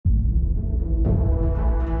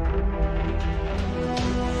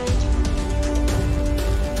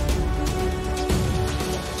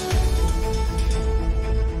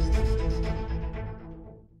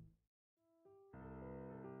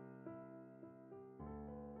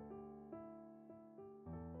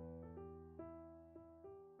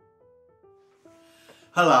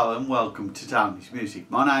Hello and welcome to Tony's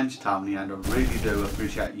Music. My name's Tony and I really do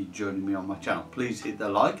appreciate you joining me on my channel. Please hit the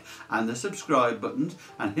like and the subscribe buttons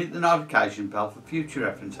and hit the notification bell for future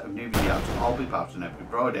reference of new videos I'll be posting every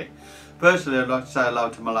Friday. Firstly, I'd like to say hello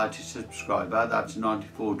to my latest subscriber, that's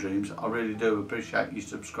 94 Dreams. I really do appreciate you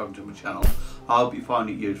subscribing to my channel. I hope you find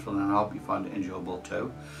it useful and I hope you find it enjoyable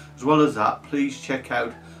too. As well as that, please check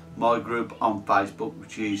out my group on Facebook,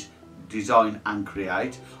 which is Design and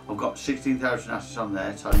Create. I've got 16,000 assets on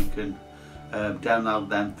there, so you can download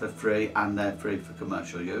them for free and they're free for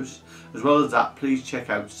commercial use. As well as that, please check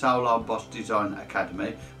out Solo Boss Design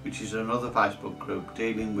Academy, which is another Facebook group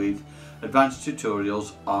dealing with advanced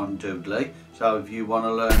tutorials on Doodly. So if you want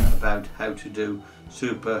to learn about how to do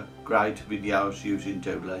super great videos using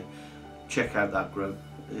Doodly, check out that group,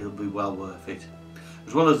 it'll be well worth it.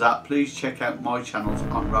 As well as that, please check out my channels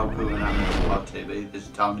on Roku and Amazon TV. There's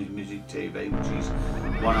Tony's Music TV, which is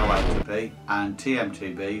 108p, and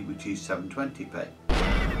TMTV, which is 720p.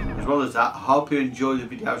 As well as that, I hope you enjoy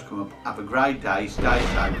the videos come up. Have a great day, stay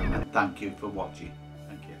safe, and thank you for watching.